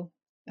it go?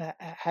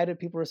 How did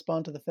people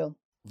respond to the film?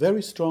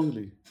 Very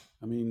strongly.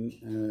 I mean,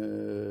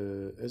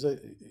 as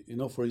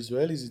for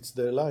Israelis, it's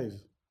their life.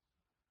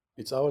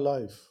 It's our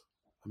life.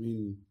 I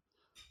mean,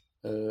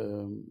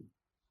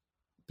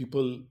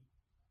 people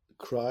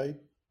cried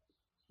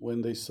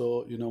when they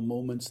saw,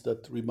 moments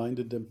that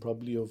reminded them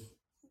probably of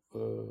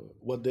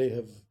what they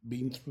have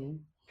been through.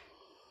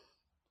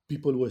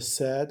 People were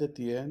sad at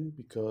the end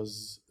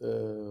because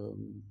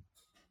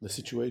the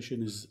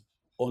situation is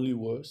only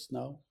worse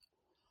now.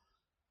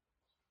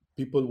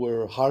 People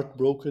were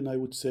heartbroken, I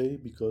would say,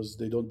 because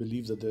they don't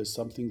believe that there's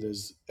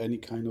any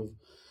kind of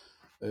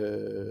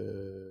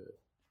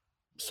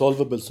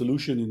solvable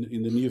solution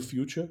in the near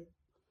future.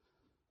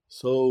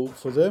 So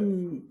for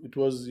them, it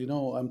was,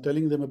 I'm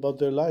telling them about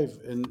their life,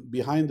 and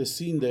behind the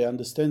scene, they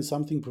understand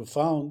something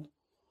profound,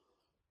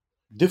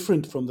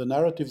 different from the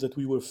narrative that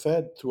we were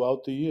fed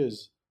throughout the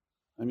years.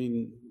 I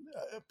mean,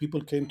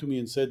 people came to me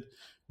and said,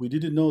 we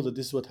didn't know that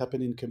this is what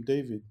happened in Camp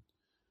David.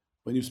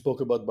 When you spoke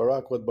about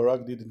Barak, what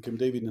Barak did in Camp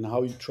David and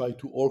how he tried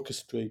to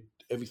orchestrate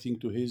everything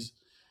to his,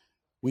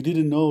 we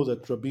didn't know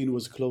that Rabin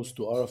was close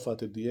to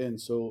Arafat at the end.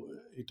 So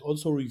it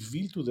also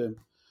revealed to them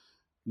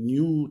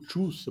new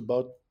truths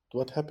about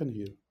what happened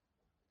here.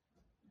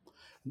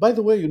 By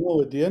the way,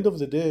 at the end of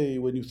the day,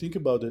 when you think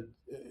about it,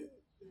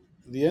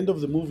 the end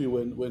of the movie,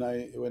 when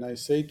I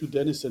say to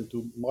Dennis and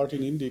to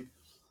Martin Indyk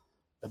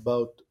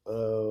about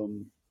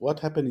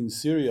what happened in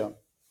Syria,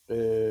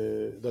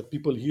 that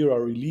people here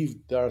are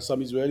relieved. There are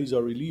some Israelis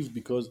are relieved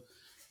because,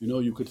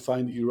 you could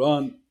find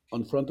Iran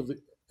on front of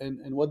it.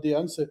 And what they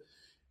answer,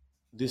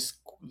 this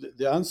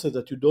the answer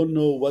that you don't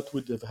know what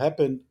would have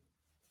happened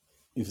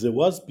if there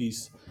was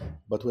peace.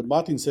 But when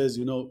Martin says,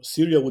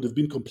 Syria would have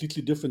been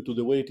completely different to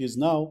the way it is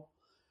now,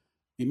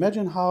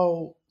 imagine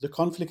how the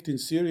conflict in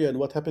Syria and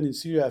what happened in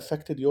Syria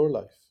affected your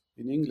life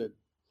in England,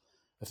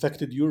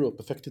 affected Europe,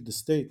 affected the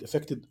state,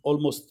 affected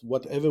almost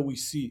whatever we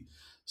see.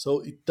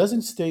 So it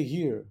doesn't stay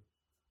here.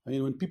 I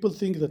mean, when people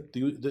think that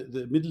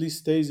the Middle East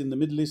stays in the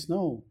Middle East,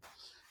 no,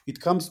 it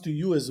comes to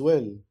you as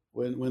well.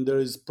 When there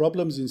is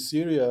problems in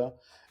Syria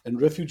and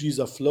refugees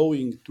are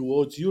flowing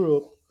towards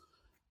Europe,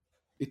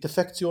 it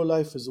affects your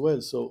life as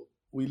well. So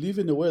we live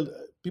in a world,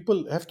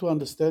 people have to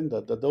understand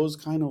that those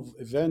kind of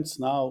events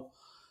now,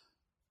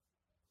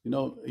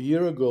 a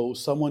year ago,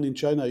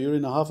 a year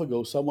and a half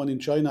ago, someone in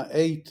China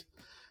ate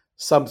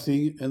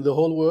something and the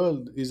whole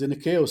world is in a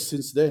chaos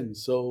since then.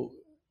 So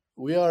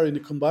we are in a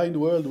combined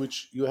world,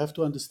 which you have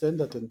to understand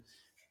that, and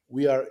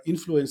we are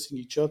influencing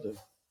each other.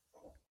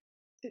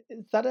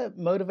 Is that a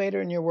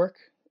motivator in your work?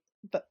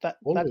 That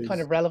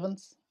kind of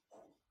relevance?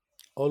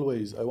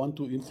 Always. I want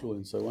to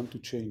influence. I want to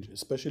change,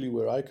 especially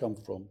where I come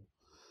from.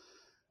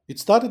 It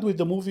started with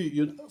the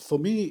movie. For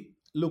me,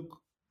 look,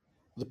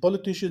 the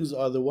politicians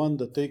are the one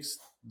that takes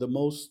the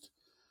most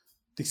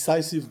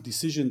decisive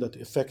decision that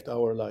affect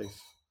our life.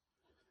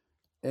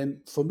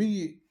 And for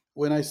me,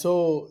 when I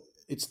saw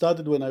it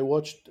started when I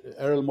watched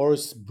Errol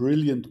Morris'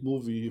 brilliant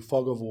movie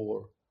Fog of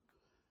War,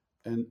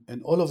 and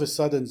all of a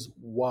sudden,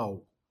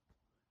 wow,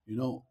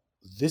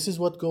 this is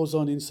what goes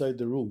on inside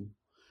the room,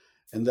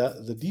 and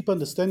that the deep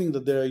understanding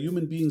that there are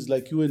human beings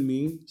like you and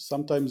me,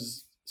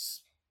 sometimes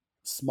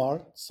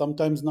smart,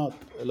 sometimes not.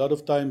 A lot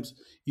of times,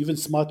 even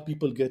smart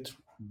people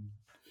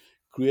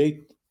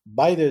create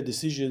by their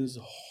decisions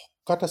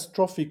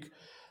catastrophic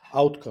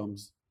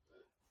outcomes.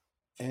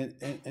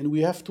 And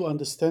we have to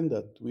understand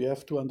that. We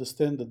have to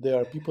understand that there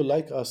are people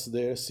like us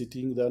there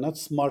sitting. They're not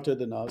smarter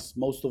than us,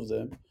 most of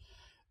them.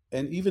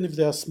 And even if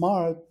they are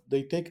smart,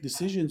 they take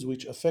decisions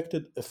which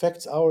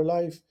affects our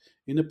life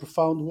in a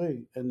profound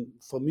way. And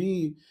for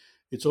me,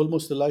 it's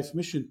almost a life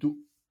mission to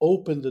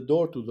open the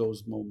door to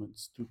those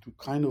moments, to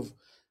kind of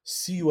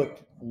see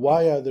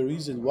why are the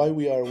reason why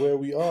we are where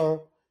we are,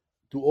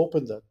 to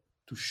open that,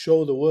 to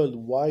show the world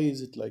why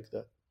is it like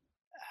that.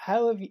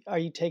 How are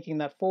you taking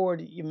that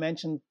forward? You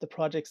mentioned the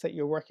projects that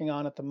you're working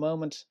on at the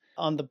moment.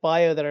 On the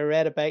bio that I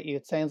read about you,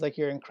 it sounds like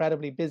you're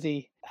incredibly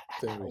busy.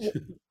 Very.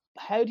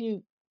 How do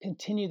you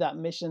continue that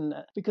mission?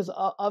 Because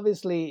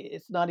obviously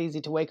it's not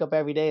easy to wake up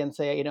every day and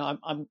say,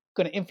 I'm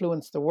going to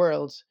influence the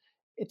world.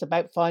 It's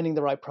about finding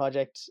the right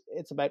project.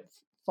 It's about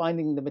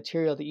finding the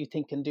material that you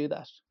think can do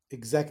that.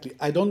 Exactly.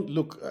 I don't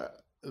look,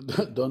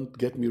 don't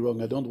get me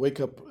wrong. I don't wake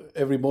up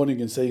every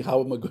morning and say,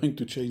 how am I going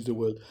to change the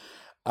world?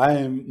 I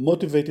am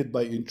motivated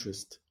by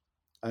interest.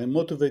 That's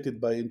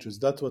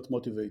what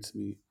motivates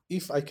me.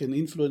 If I can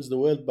influence the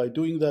world by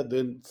doing that,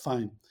 then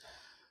fine.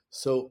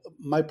 So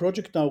my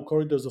project now,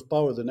 Corridors of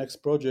Power, the next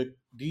project,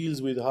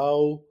 deals with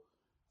how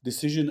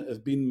decisions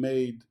have been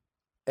made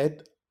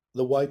at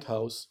the White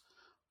House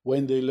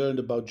when they learned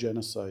about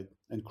genocide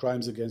and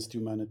crimes against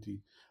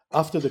humanity.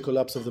 After the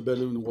collapse of the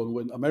Berlin Wall,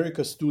 when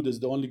America stood as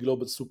the only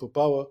global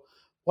superpower,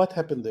 what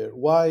happened there?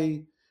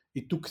 Why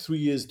it took 3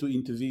 years to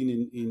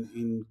intervene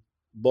in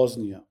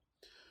Bosnia?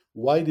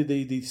 Why did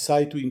they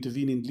decide to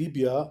intervene in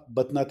Libya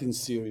but not in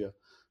Syria?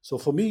 So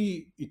for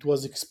me, it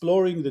was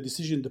exploring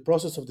the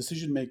process of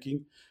decision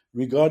making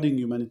regarding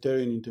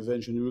humanitarian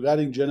intervention,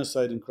 regarding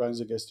genocide and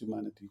crimes against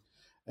humanity.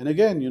 And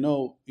again,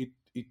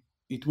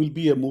 it will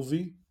be a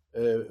movie,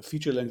 a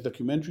feature-length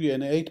documentary,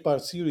 and an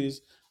 8-part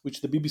series,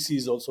 which the BBC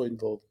is also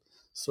involved.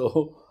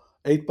 So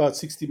 8 parts,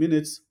 60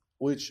 minutes,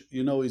 which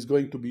is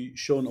going to be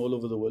shown all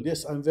over the world.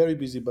 Yes, I'm very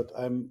busy, but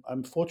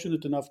I'm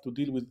fortunate enough to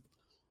deal with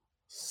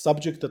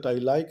subject that I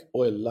like.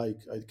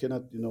 I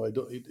cannot,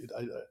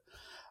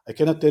 I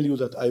cannot tell you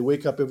that I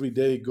wake up every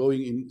day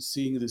going in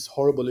seeing these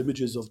horrible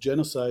images of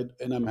genocide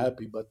and I'm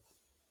happy, but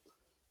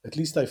at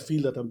least I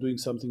feel that I'm doing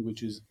something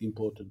which is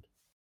important.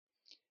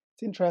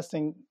 It's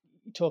interesting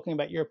talking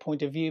about your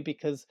point of view,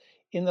 because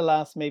in the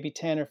last maybe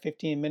 10 or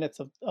 15 minutes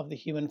of The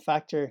Human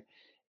Factor,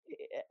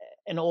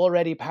 an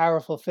already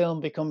powerful film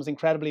becomes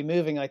incredibly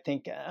moving, I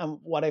think. And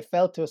what I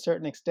felt to a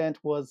certain extent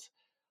was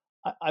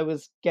I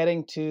was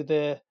getting to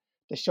the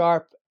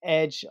sharp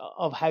edge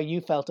of how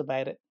you felt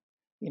about it,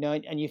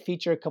 and you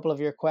feature a couple of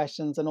your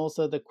questions, and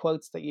also the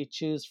quotes that you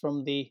choose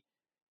from the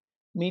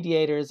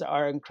mediators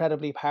are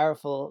incredibly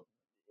powerful.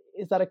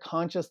 Is that a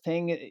conscious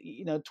thing,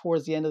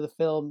 towards the end of the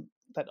film,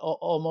 that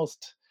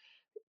almost,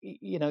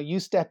 you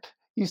step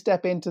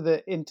into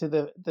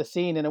the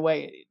scene in a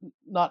way,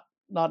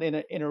 not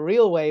in a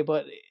real way,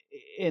 but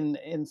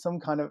in some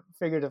kind of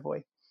figurative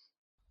way?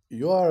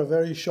 You are a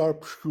very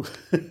sharp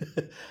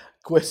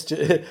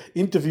question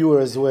interviewer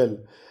as well.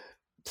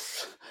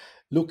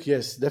 Look,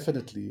 yes,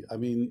 definitely. I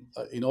mean,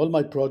 in all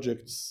my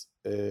projects,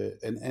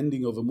 an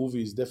ending of a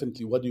movie is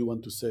definitely what do you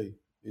want to say.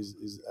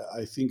 Is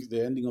I think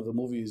the ending of the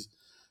movie is,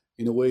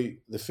 in a way,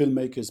 the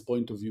filmmaker's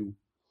point of view.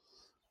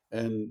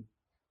 And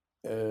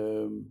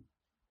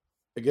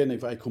again,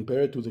 if I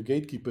compare it to the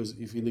Gatekeepers,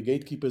 if in the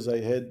Gatekeepers I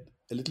had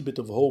a little bit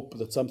of hope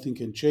that something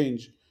can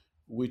change,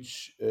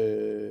 which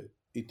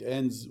it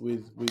ends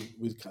with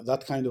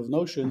that kind of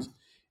notions.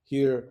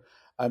 Here,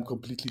 I'm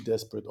completely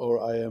desperate, or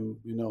I am,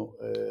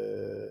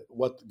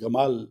 what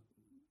Gamal,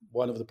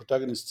 one of the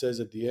protagonists, says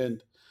at the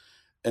end.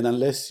 And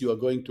unless you are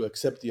going to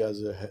accept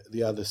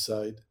the other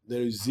side,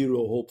 there is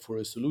zero hope for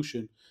a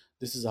solution.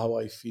 This is how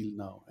I feel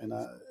now. And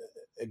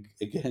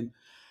again,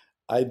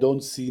 I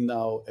don't see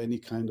now any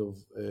kind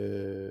of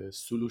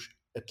solution,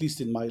 at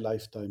least in my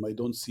lifetime. I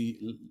don't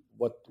see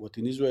what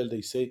in Israel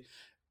they say,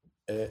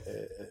 a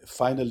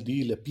final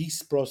deal, a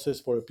peace process.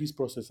 For a peace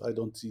process, I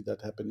don't see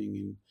that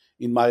happening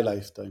in my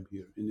lifetime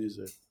here in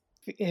Israel.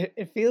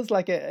 It feels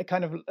like a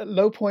kind of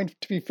low point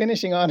to be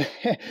finishing on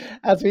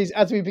as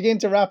we begin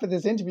to wrap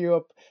this interview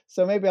up.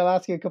 So maybe I'll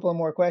ask you a couple of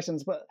more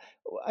questions. But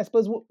I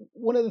suppose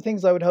one of the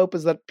things I would hope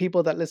is that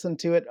people that listen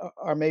to it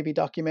are maybe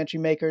documentary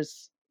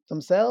makers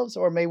themselves,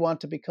 or may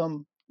want to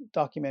become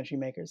documentary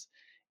makers.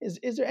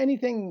 Is there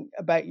anything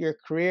about your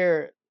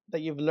career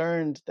that you've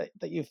learned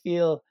that you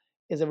feel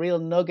is a real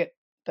nugget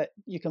that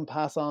you can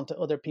pass on to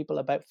other people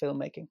about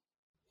filmmaking?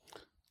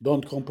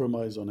 Don't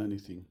compromise on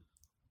anything.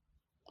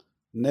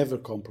 Never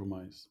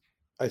compromise.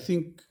 I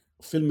think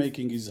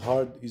filmmaking is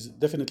hard. Is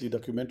definitely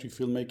documentary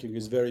filmmaking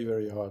is very,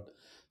 very hard,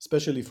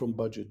 especially from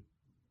budget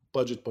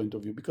point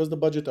of view, because the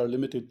budget are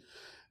limited.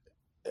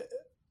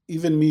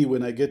 Even me,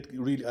 when I get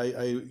really,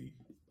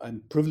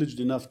 I'm privileged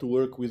enough to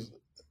work with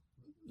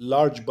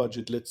large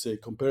budget, let's say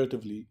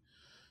comparatively.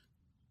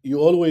 You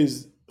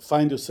always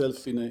find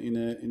yourself in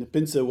a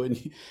pincer when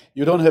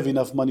you don't have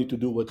enough money to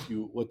do what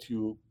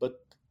you.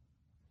 But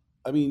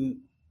I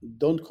mean,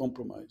 don't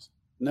compromise.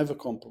 Never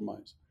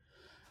compromise.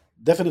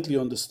 Definitely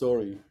on the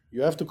story.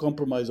 You have to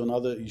compromise on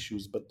other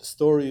issues, but the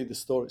story.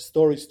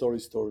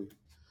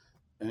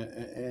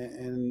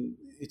 And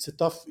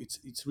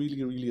it's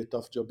really a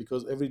tough job,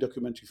 because every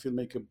documentary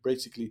filmmaker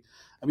basically,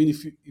 I mean,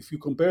 if you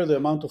compare the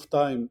amount of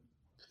time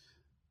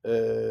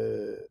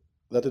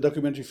that a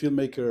documentary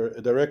filmmaker,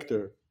 a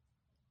director,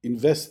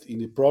 invest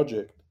in a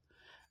project,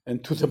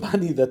 and to the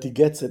money that he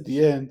gets at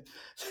the end,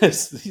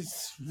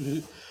 it's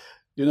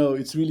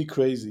really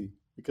crazy.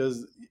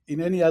 Because in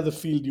any other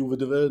field you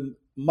would have earned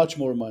much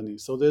more money.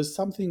 So there's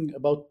something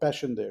about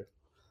passion there,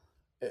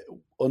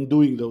 on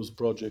doing those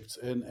projects,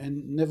 and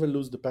never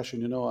lose the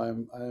passion.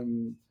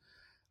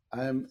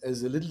 I'm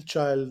as a little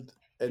child,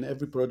 and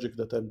every project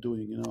that I'm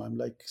doing, I'm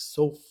like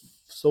so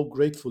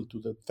grateful to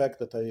the fact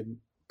that I am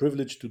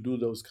privileged to do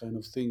those kind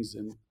of things.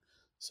 And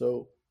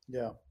so,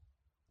 yeah.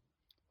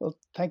 Well,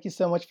 thank you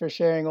so much for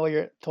sharing all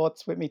your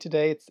thoughts with me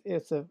today.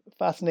 It's a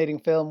fascinating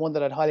film, one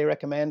that I'd highly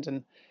recommend,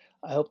 and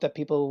I hope that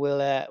people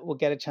will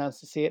get a chance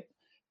to see it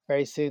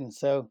very soon.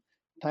 So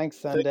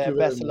thanks, and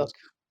best of luck.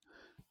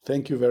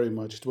 Thank you very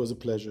much. It was a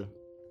pleasure.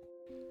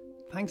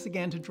 Thanks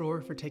again to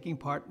Dror for taking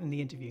part in the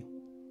interview.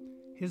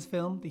 His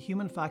film, The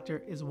Human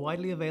Factor, is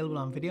widely available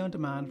on video on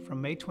demand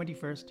from May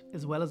 21st,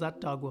 as well as at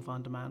Dogwoof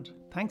on demand.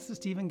 Thanks to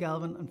Stephen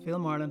Galvin and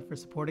Film Ireland for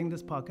supporting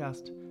this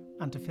podcast,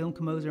 and to film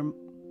composer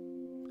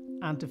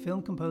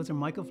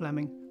Michael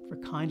Fleming for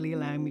kindly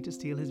allowing me to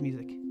steal his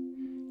music.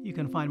 You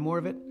can find more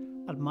of it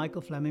at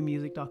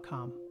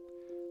michaelflemingmusic.com.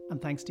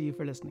 And thanks to you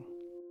for listening.